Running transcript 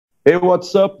Hey,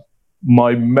 what's up,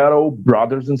 my metal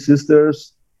brothers and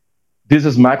sisters? This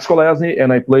is Max Kolesne,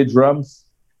 and I play drums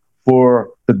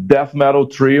for the death metal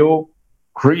trio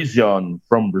Krisiun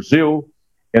from Brazil.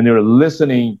 And you're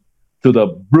listening to the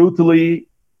Brutally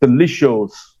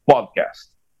Delicious podcast.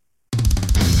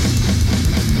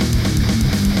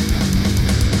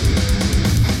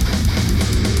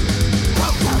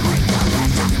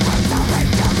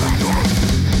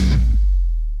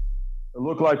 I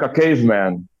look like a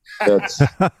caveman. That's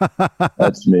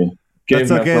that's me. That's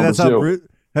Caveman okay. from That's how Brazil. Bruce.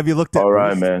 Have you looked at All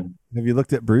right, Bruce? man. Have you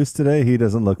looked at Bruce today? He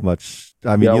doesn't look much.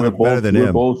 I mean, Yeah, you we're look better both than we're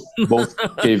him. both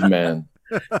caveman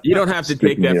You don't have to take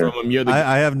speaking that here. from him. You're the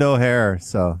I have no hair,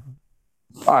 so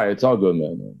All right, it's all good,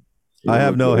 man. I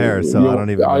have no hair, so I don't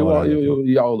even know what I look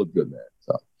you all look good, man.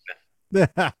 So.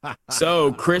 like.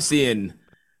 So, Krisiun,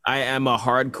 I am a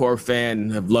hardcore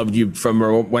fan. I've loved you from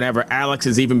whenever. Alex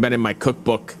has even been in my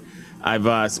cookbook.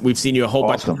 We've seen you a whole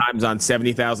bunch Awesome. of times on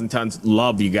 70,000 Tons.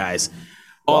 Love you guys.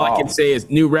 All I Wow. can say is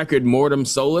new record, Mortem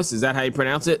Solus. Is that how you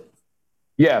pronounce it?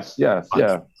 Yes, yeah,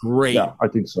 Great, yeah. I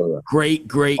think so. Yeah.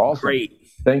 great, Awesome. great.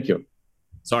 Thank you.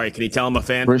 Sorry, can you tell I'm a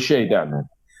fan? Appreciate that, man.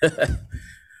 I just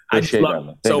Appreciate love- that,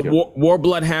 man. So, Thank you. War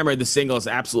Blood Hammer, the single is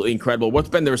absolutely incredible. What's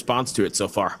been the response to it so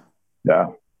far?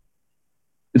 Yeah,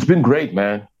 it's been great,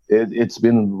 man. It's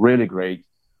been really great.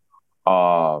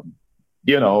 Death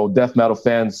metal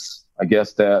fans. I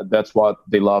guess that's what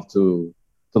they love to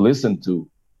listen to,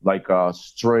 like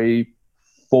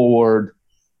straightforward,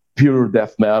 pure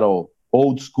death metal,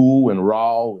 old school and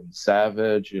raw and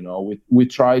savage. We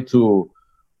try to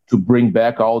bring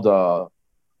back all the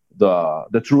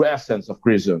true essence of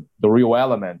Krisiun, the real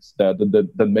elements that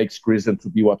makes Krisiun to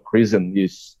be what Krisiun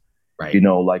is. Right.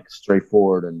 Like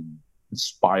straightforward and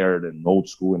inspired and old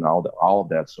school and all of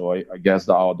that. So I guess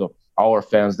our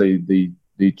fans they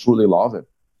truly love it.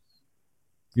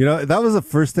 That was the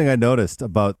first thing I noticed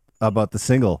about the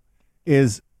single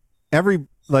is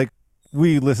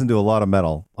we listen to a lot of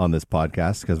metal on this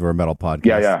podcast because we're a metal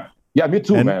podcast. Yeah. Me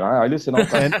too, And- man. I listen all And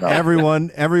kinds of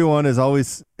everyone's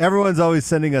always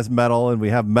sending us metal, and we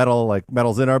have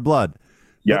metal's in our blood.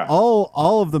 Yeah. But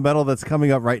all of the metal that's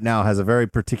coming up right now has a very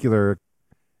particular,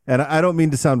 and I don't mean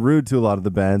to sound rude to a lot of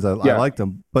the bands. I like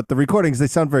them, but the recordings, they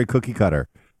sound very cookie cutter.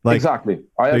 Exactly.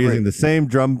 I They're agree. using the same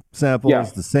drum samples, Yeah.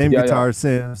 the same Yeah, guitar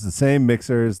sims, the same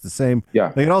mixers, the same. Yeah.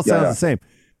 Like, it all sounds Yeah. the same.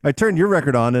 I turned your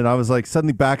record on, and I was like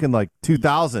suddenly back in like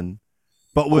 2000,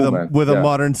 but with Cool, man. with Yeah.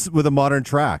 a modern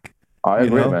track. I you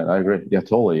agree, know? man. I agree. Yeah,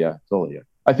 totally. Yeah.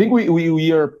 I think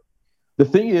we are. The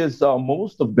thing is,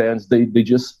 most of bands they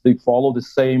follow the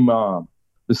same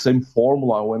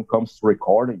formula when it comes to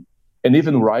recording and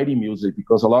even writing music,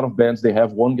 because a lot of bands they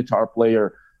have one guitar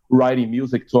player writing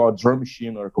music to a drum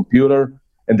machine or a computer,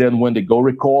 and then when they go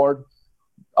record,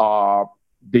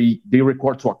 they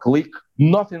record to a click.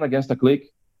 Nothing against a click,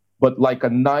 but like a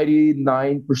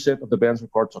 99% of the bands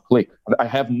record to a click. I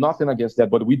have nothing against that,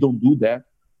 but we don't do that.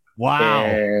 Wow.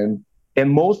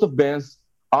 And most of bands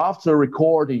after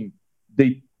recording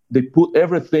they put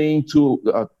everything to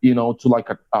like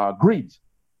a grid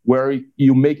where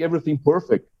you make everything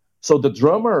perfect. So the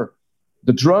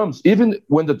drums, even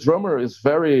when the drummer is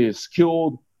very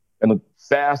skilled and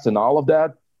fast and all of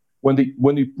that, when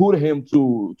you put him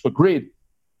to a grid,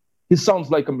 he sounds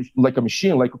like a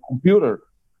machine, like a computer.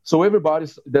 So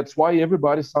that's why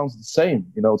everybody sounds the same.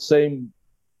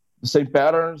 The same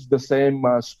patterns, the same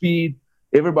speed.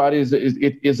 Everybody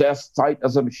is as tight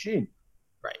as a machine.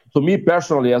 Right. So me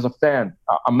personally, as a fan,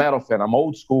 a metal fan, I'm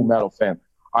old school metal fan.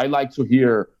 I like to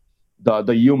hear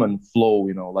the human flow,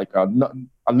 like a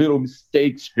little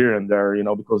mistakes here and there,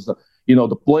 because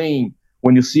the playing,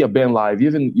 when you see a band live,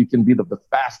 even you can be the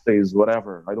fastest,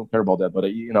 whatever. I don't care about that, but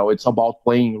it's about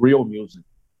playing real music.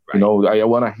 Right. I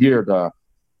want to hear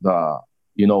the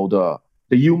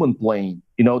human playing.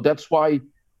 That's why.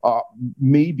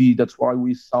 Maybe that's why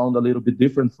we sound a little bit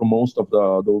different from most of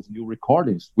those new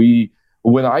recordings.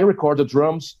 When I recorded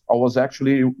drums, I was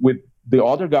actually with the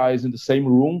other guys in the same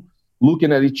room,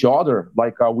 looking at each other,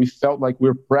 like we felt like we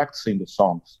were practicing the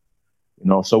songs.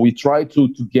 So we try to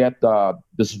get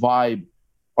this vibe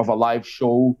of a live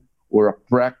show or a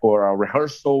prep or a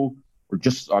rehearsal or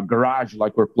just a garage,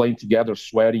 like we're playing together,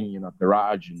 sweating in a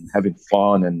garage and having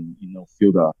fun and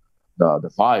feel the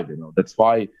vibe. That's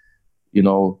why.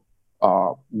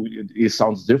 It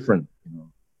sounds different.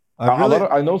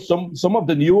 I know some of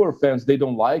the newer fans, they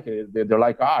don't like it. They're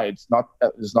like, it's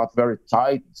not very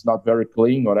tight, it's not very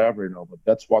clean, whatever. But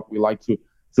that's what we like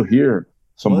to hear,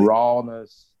 some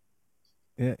rawness.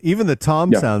 Yeah, even the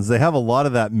tom sounds, they have a lot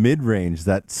of that mid range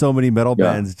that so many metal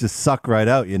bands just suck right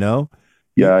out.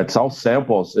 Yeah, it's all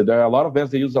samples. There are a lot of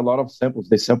bands that use a lot of samples.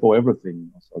 They sample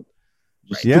everything. So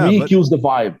just to Yeah, me, it but kills the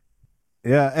vibe.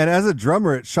 yeah, and as a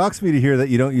drummer, it shocks me to hear that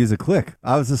you don't use a click.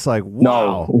 I was just like, No,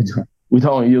 wow. we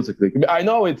don't use a click. I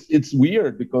know it's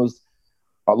weird because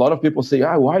a lot of people say,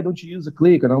 why don't you use a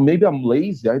click? And maybe I'm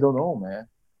lazy. I don't know, man.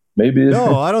 Maybe,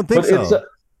 No, I don't think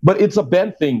but it's so. a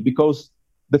bad thing because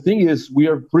the thing is we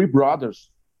are three brothers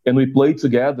and we played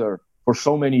together for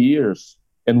so many years.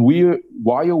 And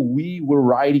while we were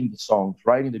writing the songs,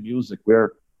 writing the music,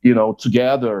 we're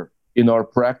together in our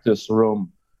practice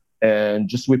room, and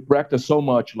just we practice so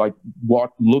much, like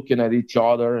looking at each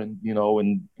other, and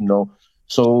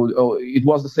so it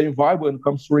was the same vibe when it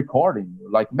comes to recording.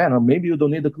 Like, man, maybe you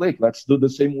don't need a click. Let's do the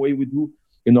same way we do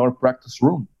in our practice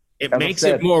room. It As I makes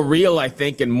said, it more real, I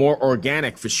think, and more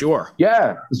organic for sure.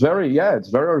 yeah, it's very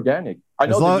organic. I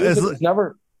know the music is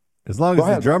never. As long as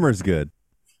the drummer's good.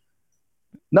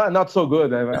 Not so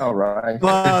good. I mean, all right.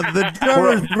 Well, the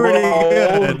drummer's pretty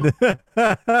good.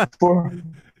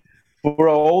 For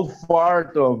an old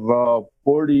fart of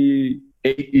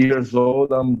 48 years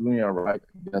old, I'm doing all right.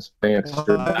 I guess playing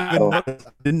extra I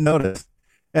didn't notice.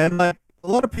 And like a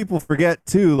lot of people forget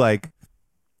too, like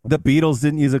the Beatles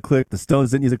didn't use a click, the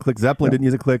Stones didn't use a click, Zeppelin didn't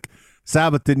use a click,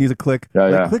 Sabbath didn't use a click.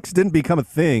 Clicks didn't become a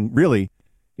thing really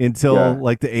until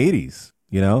like the 80s,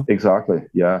 Exactly.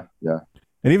 Yeah.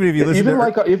 And even if you listen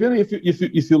even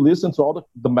if you listen to all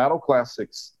the metal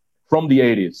classics from the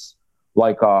 80s,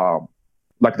 like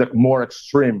the more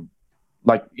extreme,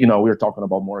 like we're talking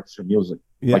about more extreme music,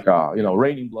 like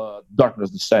Raining Blood, Darkness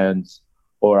Descends,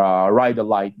 or Ride the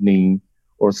Lightning,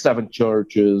 or Seven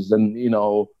Churches, and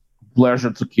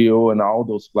Pleasure to Kill, and all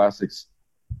those classics.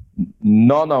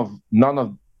 None of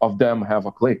them have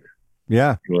a click.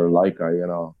 Yeah, you're like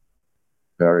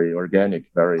very organic,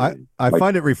 very. I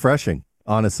find it refreshing,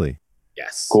 honestly.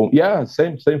 Yes. Cool. Yeah,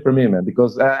 same for me, man.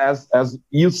 Because as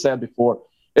you said before,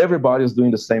 everybody is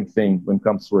doing the same thing when it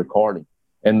comes to recording,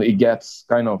 and it gets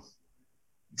kind of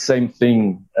same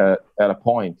thing at a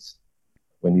point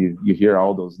when you hear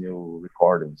all those new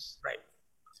recordings. Right.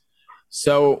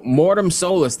 So Mortem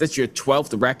Solus, that's your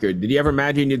 12th record. Did you ever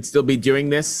imagine you'd still be doing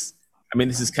this? I mean,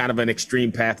 this is kind of an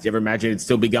extreme path. Did you ever imagine it'd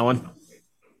still be going?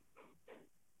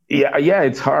 Yeah,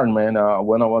 it's hard, man.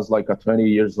 When I was like 20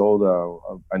 years old,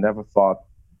 I never thought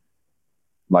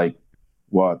like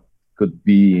what could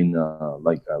be in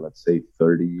let's say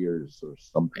 30 years or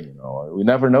something. We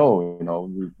never know,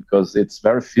 because it's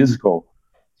very physical,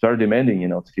 it's very demanding,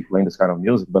 to keep playing this kind of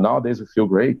music. But nowadays we feel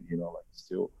great,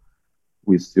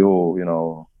 we're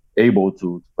still able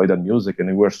to play that music,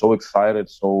 and we're so excited,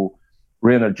 so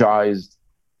re-energized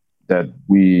that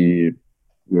we're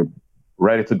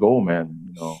ready to go, man.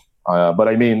 But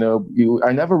I mean,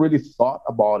 I never really thought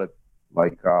about it,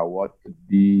 like what could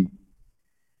be,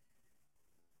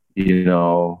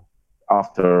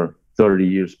 after 30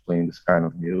 years playing this kind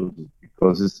of music,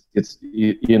 because it's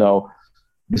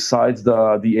besides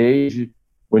the age,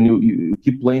 when you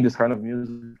keep playing this kind of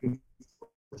music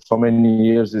for so many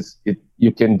years,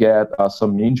 you can get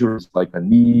some injuries like a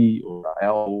knee or an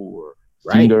elbow or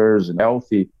fingers, and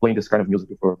healthy playing this kind of music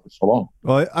for so long.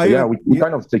 Well, we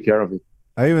kind of take care of it.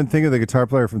 I even think of the guitar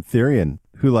player from Therion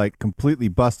who like completely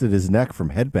busted his neck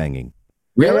from headbanging.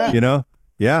 Really?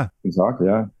 Yeah. Exactly,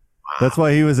 yeah. That's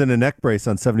why he was in a neck brace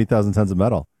on 70,000 Tons of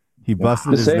Metal. He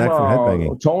busted his neck from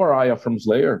headbanging. Tom Araya from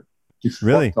Slayer. He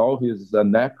really? fucked all his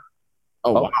neck.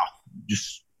 Oh, wow.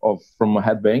 Just from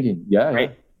headbanging. Yeah.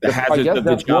 Right. I guess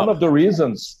that's one of the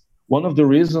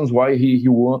reasons why he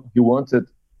wanted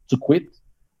to quit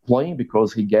playing,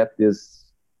 because he got this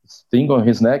thing on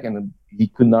his neck and he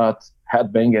could not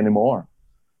headbang anymore.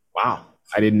 Wow.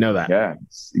 I didn't know that. Yeah.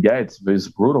 It's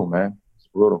brutal, man.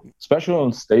 Brutal, especially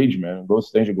on stage, man. Go on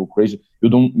stage and go crazy. You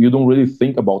don't really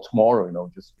think about tomorrow,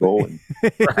 just go and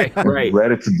right,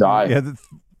 ready to die. Yeah, the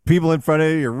people in front of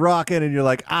you, you're rocking, and you're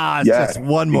like, just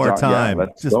one more time,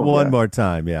 more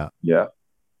time, yeah.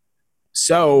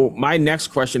 So my next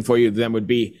question for you then would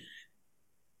be,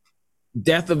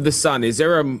 Death of the Sun. Is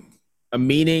there a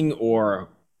meaning or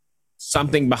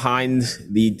something behind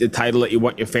the title that you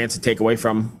want your fans to take away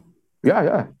from?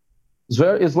 Yeah.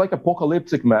 It's like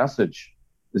apocalyptic message.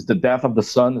 It's the death of the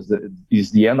sun,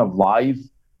 is the end of life,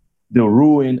 the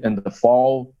ruin and the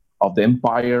fall of the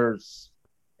empires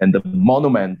and the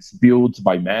monuments built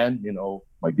by man,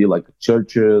 might be like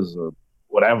churches or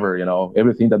whatever,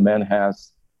 everything that man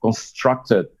has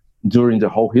constructed during the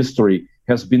whole history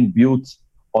has been built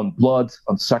on blood,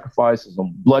 on sacrifices,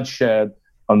 on bloodshed,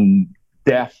 on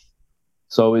death.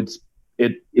 So it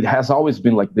has always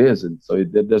been like this. And so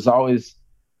there's always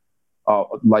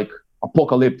like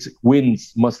apocalyptic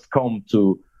winds must come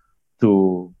to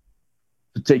to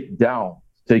take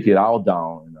it all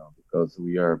down, because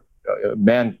we are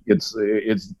man. It's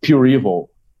pure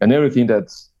evil, and everything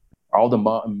that's all the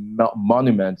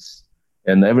monuments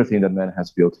and everything that man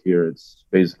has built here. It's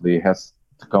basically has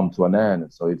to come to an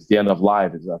end. So it's the end of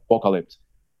life. It's apocalypse.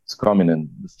 It's coming and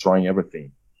destroying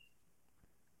everything.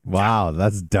 Wow,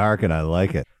 that's dark, and I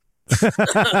like it.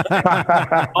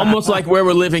 Almost like where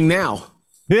we're living now.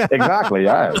 Yeah, exactly.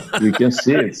 Yeah, you can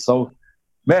see it. So,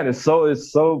 man, it's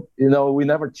so. We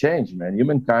never change, man.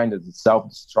 Humankind is a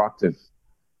self-destructive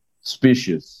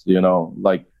species.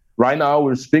 Like right now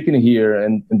we're speaking here,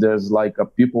 and there's like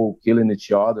people killing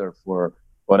each other for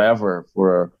whatever,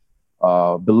 for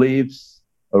beliefs,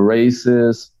 or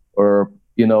races, or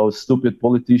stupid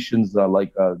politicians,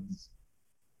 like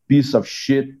piece of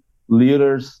shit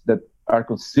leaders that are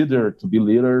considered to be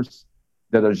leaders,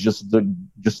 that are just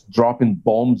dropping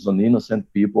bombs on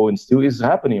innocent people, and still is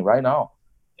happening right now.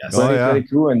 Yes.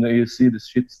 2022, and you see this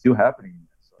shit still happening.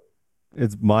 So,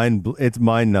 it's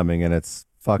mind numbing, and it's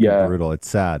fucking brutal. It's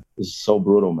sad. It's so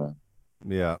brutal, man.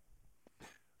 Yeah.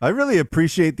 I really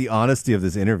appreciate the honesty of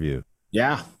this interview.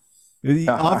 Yeah.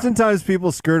 Oftentimes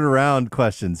people skirt around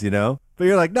questions, but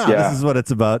you're like, this is what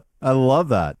it's about. I love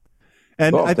that.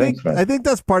 And I think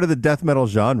that's part of the death metal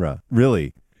genre,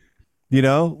 really.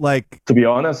 Like, to be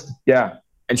honest, yeah.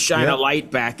 And shine a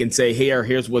light back and say,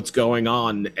 here's what's going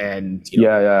on. And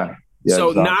yeah, so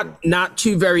exactly. not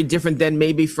too very different than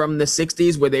maybe from the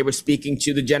 60s, where they were speaking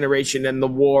to the generation and the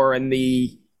war and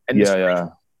the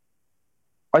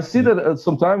I see that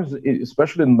sometimes,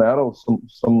 especially in metal,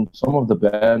 some of the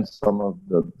bands, some of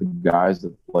the guys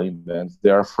that play in bands, they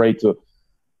are afraid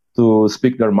to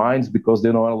speak their minds, because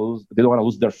they don't want to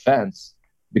lose their fans,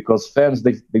 because fans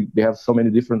they have so many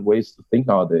different ways to think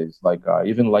nowadays, like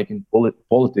even like in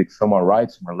politics, some are right,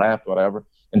 some are left, whatever,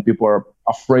 and people are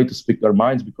afraid to speak their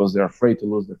minds because they're afraid to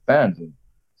lose their fans. And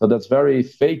so that's very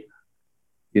fake,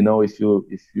 if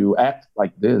you act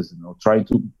like this, trying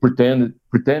to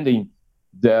pretending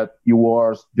that you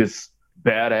are this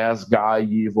badass guy,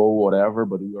 evil, whatever,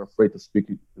 but you're afraid to speak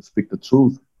the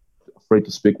truth, afraid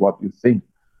to speak what you think.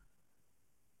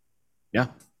 Yeah.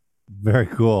 Very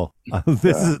cool.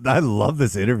 I love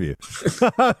this interview.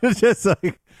 It's just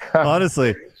like,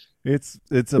 honestly, it's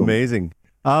amazing.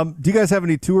 Do you guys have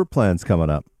any tour plans coming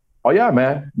up? Oh yeah,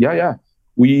 man. Yeah.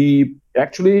 We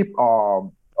actually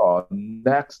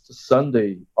next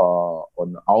Sunday,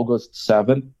 on August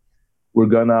 7th,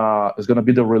 it's gonna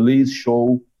be the release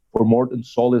show for Morton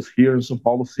Solis here in São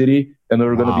Paulo City, and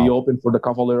they're gonna be open for the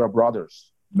Cavalera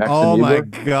Brothers. Max and my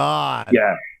Igor. God!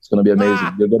 Yeah, it's gonna be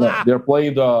amazing. They're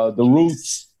playing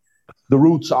the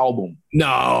Roots album.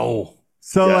 No.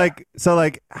 So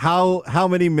how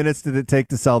many minutes did it take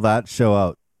to sell that show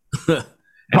out?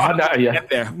 Get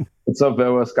there. It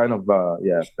was kind of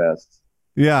fast.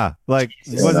 Yeah, like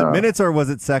was it minutes or was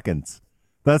it seconds?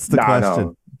 That's the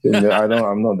question. No. I don't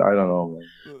know, man.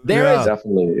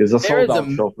 It's a sold out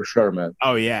show for sure, man.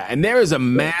 Oh yeah, and there is a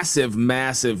massive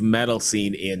metal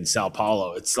scene in Sao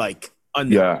Paulo. It's like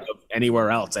unheard of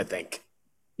anywhere else, I think.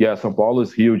 Yeah, Sao Paulo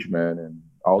is huge, man, and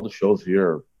all the shows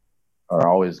here are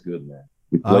always good, man.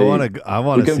 I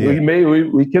want to see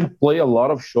it. We can play a lot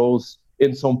of shows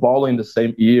in Sao Paulo in the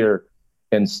same year,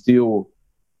 and still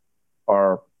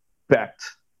are packed.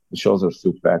 The shows are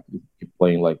still packed. We keep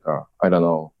playing like I don't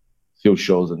know, few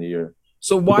shows in the year.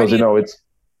 So why? Because it's.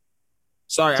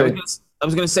 Sorry, I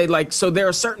was going to say, like, so there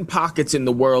are certain pockets in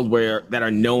the world that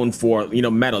are known for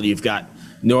metal. You've got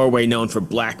Norway known for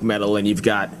black metal, and you've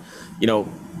got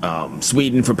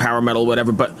Sweden for power metal,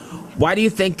 whatever. But why do you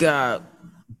think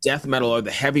death metal or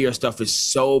the heavier stuff is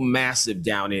so massive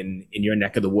down in your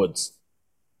neck of the woods?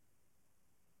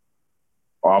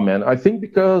 Oh man, I think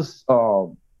because a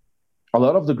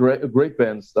lot of the great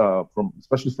bands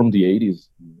especially from the 80s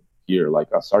here, like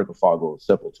Sarcophago,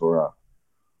 Sepultura,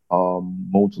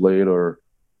 Mutilator,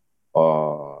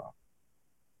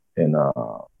 and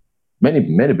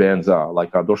many bands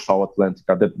like Dorsal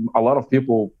Atlantica, that a lot of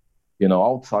people,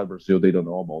 outside Brazil, they don't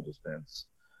know about those bands.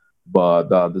 But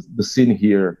the scene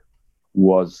here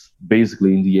was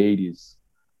basically in the 80s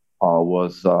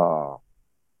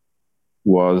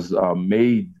was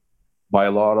made by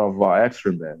a lot of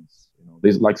extreme bands.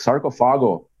 There's like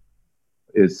Sarcophago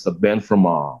is a band from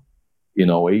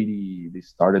 80. They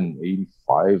started in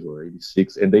 85 or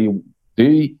 86, and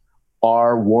they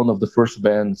are one of the first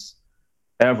bands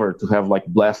ever to have like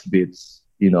blast beats.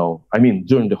 I mean,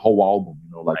 during the whole album,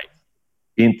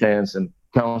 intense and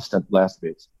constant blast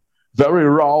beats. Very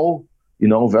raw,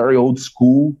 very old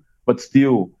school, but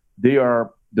still they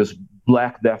are this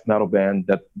black death metal band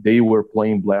that they were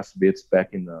playing blast beats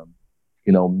back in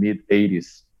mid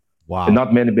 80s. Wow. And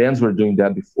not many bands were doing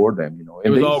that before them,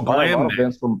 And they inspired a lot of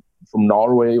bands from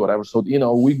Norway, whatever. So,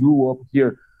 we grew up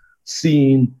here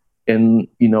seeing and,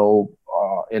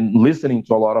 and listening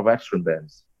to a lot of extreme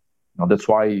bands. That's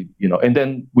why, and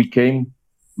then we came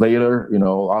later,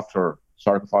 after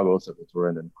Sarcophagus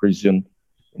and then Krisiun,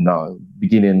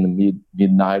 beginning in the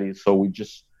mid 90s. So we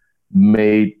just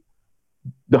made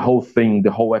the whole thing,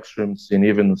 the whole extreme scene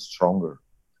even stronger.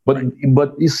 But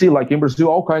you see, like in Brazil,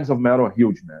 all kinds of metal are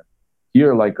huge, man.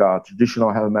 Here, like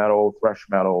traditional heavy metal, thrash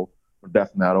metal, or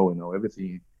death metal,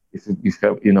 everything. If you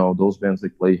have, those bands they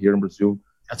play here in Brazil,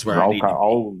 that's where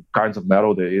all kinds of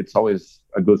metal. It's always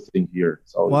a good thing here.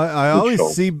 So I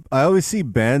always see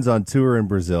bands on tour in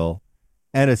Brazil,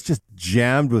 and it's just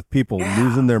jammed with people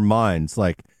losing their minds.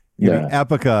 Like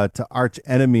Epica to Arch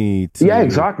Enemy to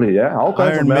exactly. Yeah, all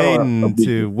kinds Iron of metal Maiden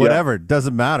to whatever. It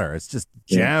doesn't matter. It's just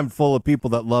jammed full of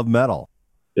people that love metal.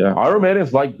 Yeah, Iron Maiden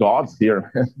is like gods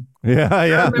here.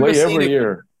 yeah. Play every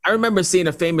year. I remember seeing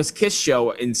a famous Kiss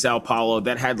show in Sao Paulo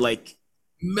that had like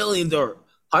millions or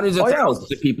hundreds of thousands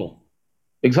of people.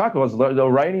 Exactly. It was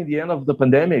right in the end of the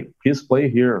pandemic. Kiss play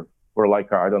here for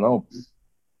like, I don't know.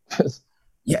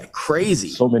 Crazy.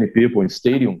 So many people in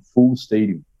full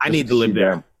stadium. I need to live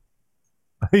there.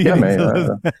 Yeah,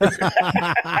 man.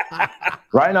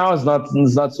 Right now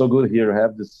it's not so good here. I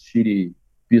have this shitty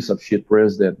piece of shit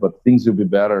president, but things will be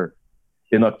better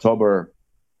in October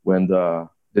when the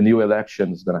new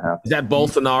election is gonna happen. Is that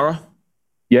Bolsonaro?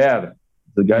 Yeah,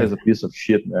 the guy is a piece of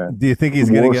shit, man. Do you think he's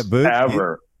gonna get booted?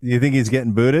 Ever? Do you think he's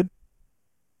getting booted?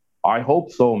 I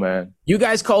hope so, man. You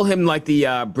guys call him like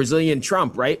the Brazilian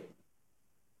Trump, right?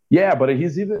 Yeah, but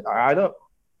he's even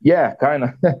kind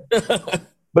of.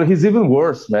 But he's even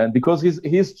worse, man, because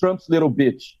he's Trump's little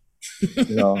bitch.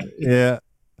 Yeah.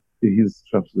 He's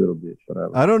Trump's little bitch.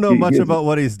 Whatever. I don't know much about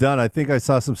what he's done. I think I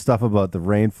saw some stuff about the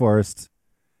rainforest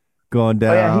going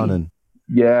down,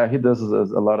 he does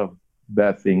a lot of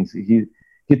bad things. He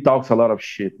talks a lot of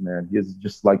shit, man. He's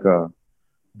just like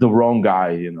the wrong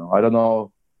guy. I don't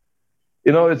know.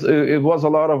 It was a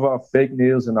lot of fake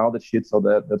news and all that shit. So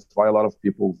that's why a lot of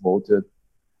people voted.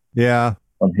 Yeah.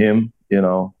 On him.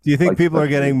 Do you think people are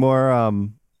getting more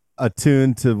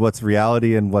attuned to what's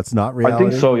reality and what's not reality? I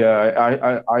think so.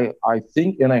 Yeah, I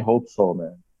think and I hope so,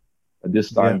 man.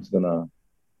 This time it's gonna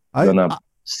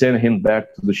send him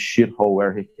back to the shithole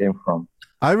where he came from.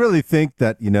 I really think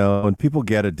that when people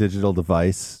get a digital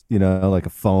device, like a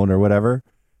phone or whatever,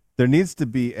 there needs to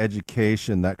be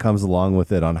education that comes along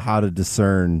with it on how to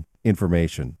discern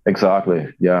information. Exactly.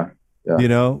 Yeah.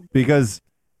 Because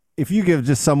if you give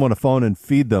just someone a phone and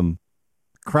feed them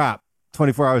crap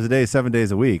 24 hours a day, 7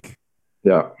 days a week.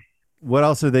 Yeah. What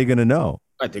else are they going to know?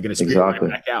 Right, they're going to scream right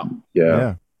back out.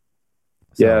 Yeah.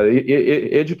 So. Yeah.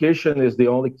 Education is the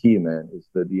only key, man. It's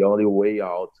the only way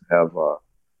out to have a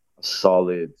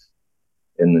solid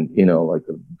and, like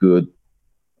a good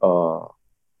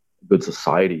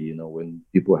society, when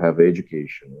people have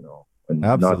education, and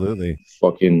absolutely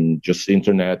not fucking just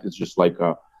internet. It's just like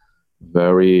a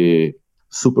very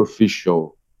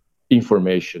superficial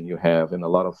information you have and a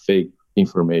lot of fake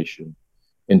information,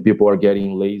 and people are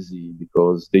getting lazy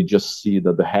because they just see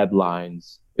that the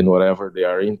headlines and whatever they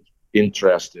are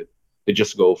interested, they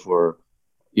just go for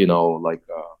like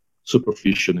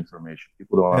superficial information.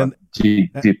 People don't want to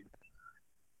dig deep,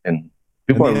 and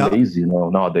people are lazy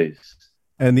nowadays,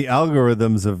 and the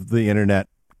algorithms of the internet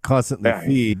constantly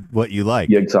feed what you like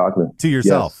to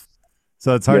yourself. Yes.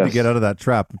 So it's hard to get out of that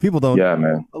trap. People don't. Yeah,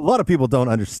 man. A lot of people don't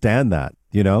understand that.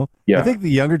 Yeah. I think the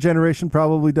younger generation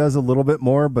probably does a little bit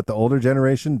more, but the older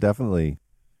generation definitely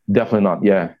not.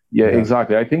 Yeah,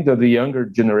 exactly. I think that the younger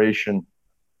generation,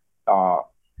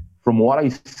 from what I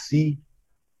see,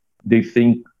 they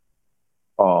think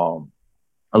a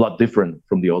lot different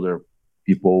from the older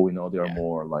people. They are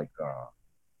more like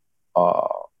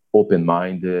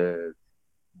open-minded,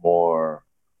 more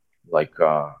like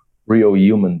real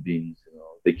human beings.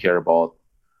 They care about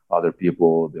other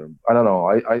people. I don't know.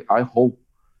 I hope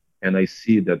and I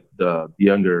see that the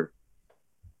younger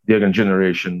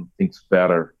generation thinks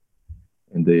better,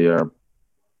 and they are,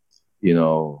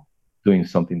 doing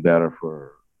something better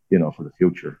for the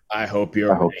future. I hope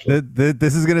so.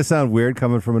 This is gonna sound weird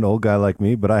coming from an old guy like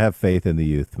me, but I have faith in the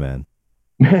youth, man.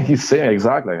 He's saying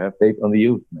exactly. I have faith on the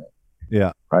youth, man.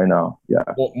 Yeah. Right now. Yeah.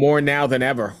 More now than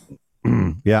ever.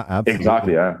 Yeah, absolutely.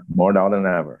 Exactly. Yeah. More now than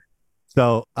ever.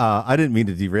 So I didn't mean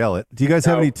to derail it. Do you guys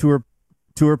have any tour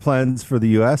plans for the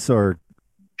U.S. or?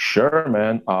 Sure,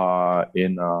 man.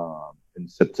 In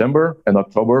September and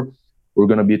October, we're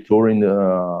gonna be touring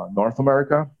North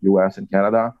America, U.S. and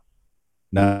Canada.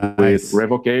 Nice. With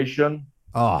Revocation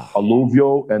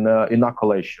alluvial and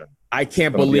inoculation. I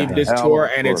can't believe this tour,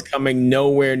 and it's coming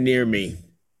nowhere near me.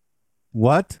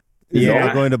 What? Is it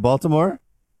not going to Baltimore?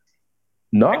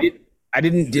 No. I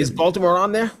didn't. Is Baltimore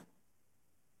on there?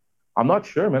 I'm not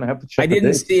sure, man. I have to check. I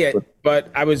didn't see it, but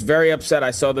I was very upset.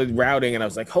 I saw the routing, and I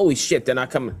was like, holy shit, they're not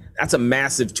coming. That's a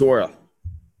massive tour.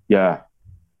 Yeah.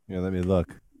 Yeah, let me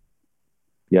look.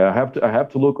 Yeah, I have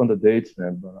to look on the dates,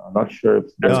 man, but I'm not sure if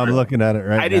I'm looking at it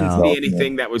right now. I didn't see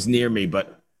anything that was near me,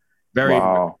 but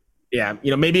yeah,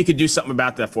 maybe you could do something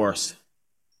about that for us.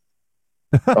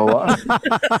 Oh, what?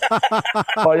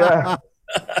 Oh, yeah.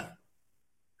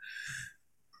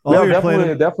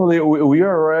 Definitely. We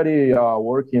are already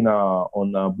working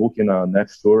on booking a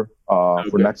next tour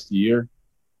for next year.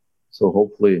 So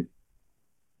hopefully.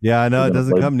 Yeah, I know it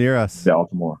doesn't come near us.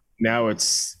 Baltimore. Now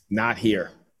it's not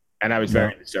here, and I was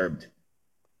very disturbed.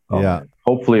 Yeah. Man.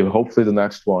 Hopefully the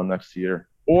next one next year.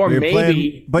 Or you're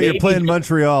maybe playing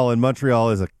Montreal, and Montreal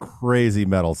is a crazy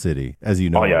metal city, as you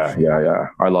know. Oh yeah.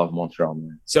 I love Montreal,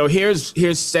 man. So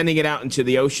here's sending it out into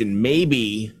the ocean.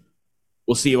 Maybe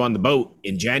we'll see you on the boat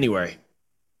in January.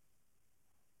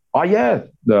 Oh yeah,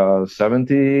 the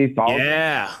 70,000.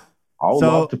 Yeah, I would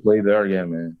love to play there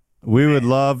again, man.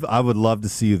 I would love to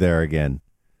see you there again.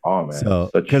 Oh man,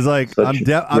 so because I'm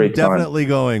definitely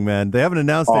going, man. They haven't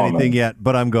announced anything yet,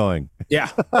 but I'm going. Yeah,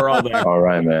 we're all there. All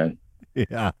right, man.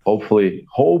 Yeah. Hopefully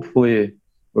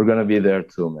we're gonna be there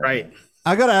too, man. Right.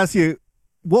 I gotta ask you,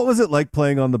 what was it like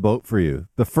playing on the boat for you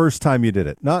the first time you did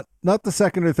it? Not the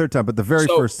second or third time, but the very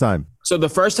first time. So the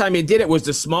first time you did it was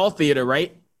the small theater,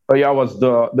 right? Oh yeah, it was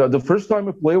the first time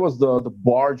we played was the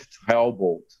barge to hell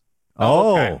boat.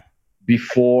 Oh. Okay.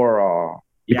 Before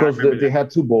because they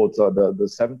had two boats, the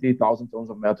 78,000 tons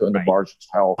of metal and the barge to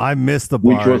hell. I missed the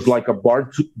barge. Which was like a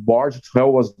barge to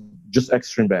hell was just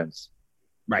extreme bands.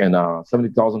 Right. And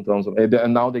 70,000 tons of,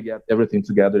 and now they get everything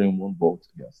together in one boat,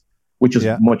 I guess, which is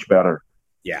much better.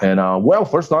 Yeah. And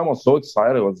first time I was so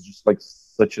excited. It was just like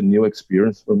such a new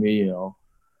experience for me,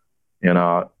 And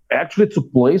actually to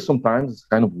play sometimes it's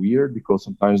kind of weird because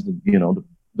sometimes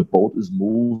the boat is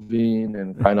moving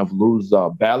and kind of lose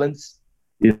balance,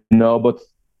 but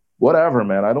whatever,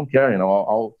 man. I don't care,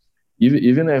 I'll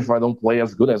even if I don't play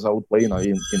as good as I would play in a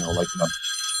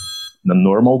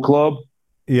normal club.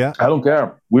 Yeah, I don't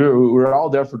care. We're all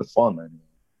there for the fun, man.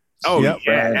 Oh yeah,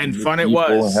 and fun it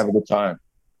was. And have a good time.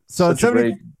 So at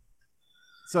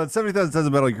 70,000 tons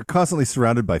of metal, you're constantly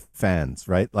surrounded by fans,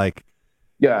 right? Like,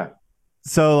 yeah.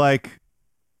 So like,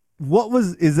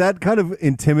 is that kind of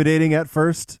intimidating at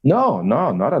first? No,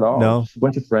 not at all. No, just a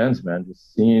bunch of friends, man,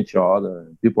 just seeing each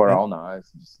other. People are all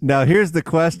nice. Now here's the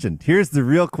question. Here's the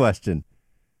real question.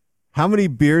 How many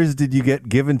beers did you get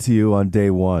given to you on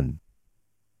day one?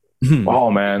 Oh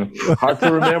man, hard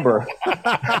to remember.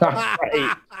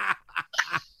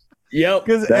 Yep.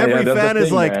 Because every fan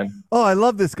is like, man. Oh, I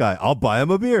love this guy. I'll buy him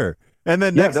a beer. And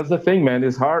then that's the thing, man.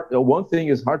 It's hard. One thing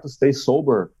is hard to stay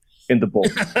sober in the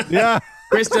boat. Yeah.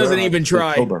 Chris doesn't even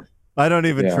try. I don't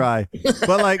even try.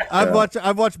 But like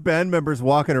I've watched band members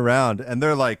walking around and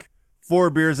they're like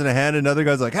 4 beers in a hand, and another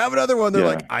guy's like, have another one. They're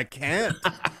like, I can't.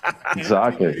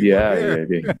 Exactly. Yeah.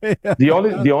 The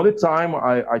only time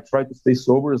I try to stay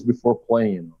sober is before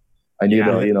playing. I need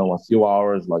a few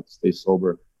hours like to stay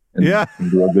sober and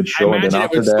do a good show. I imagine and then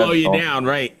it would slow you down,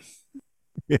 right?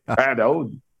 Yeah.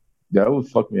 That would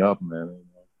fuck me up, man.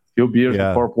 A few beers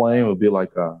before playing would be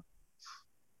like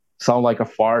sound like a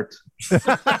fart.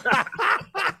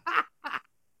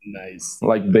 Nice.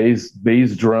 Like bass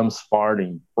drums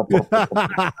farting.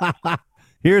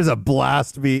 Here's a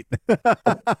blast beat.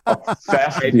 A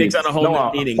fast beat. It takes on a whole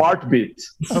new meaning. A fart beat.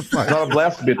 It's not a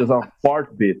blast beat, it's a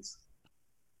fart beat.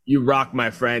 You rock, my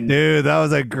friend. Dude, that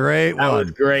was a great one. That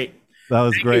was great. That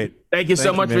was great. Thank you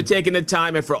so much for taking the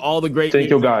time and for all the great Thank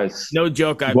you, guys. No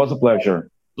joke. It was a pleasure.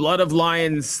 Blood of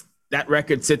Lions, that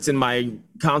record sits in my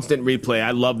constant replay.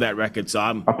 I love that record. So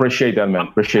I appreciate that, man. I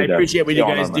appreciate what you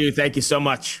guys do. Thank you so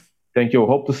much. Thank you.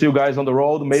 Hope to see you guys on the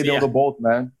road, maybe on the boat,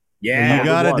 man. Yeah. You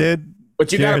got it, dude.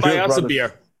 But you got to buy us a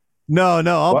beer. No,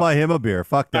 I'll buy him a beer.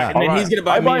 Fuck that. And then he's going to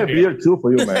buy me a beer too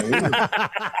for you, man.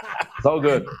 It's all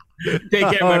good.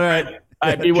 Take care, my friend. All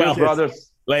right, be well,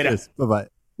 brothers. Later. Bye-bye.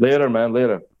 Later, man.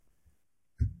 Later.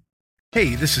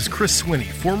 Hey, this is Chris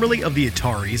Swinney, formerly of the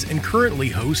Ataris and currently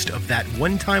host of That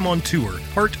One Time on Tour,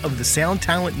 part of the Sound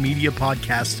Talent Media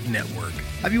Podcast Network.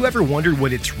 Have you ever wondered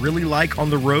what it's really like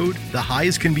on the road? The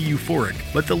highs can be euphoric,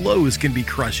 but the lows can be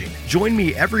crushing. Join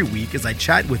me every week as I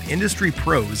chat with industry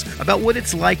pros about what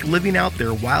it's like living out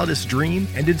their wildest dream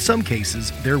and, in some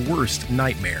cases, their worst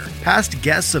nightmare. Past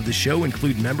guests of the show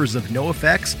include members of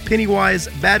NoFX, Pennywise,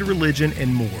 Bad Religion,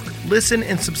 and more. Listen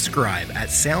and subscribe at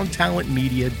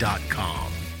soundtalentmedia.com.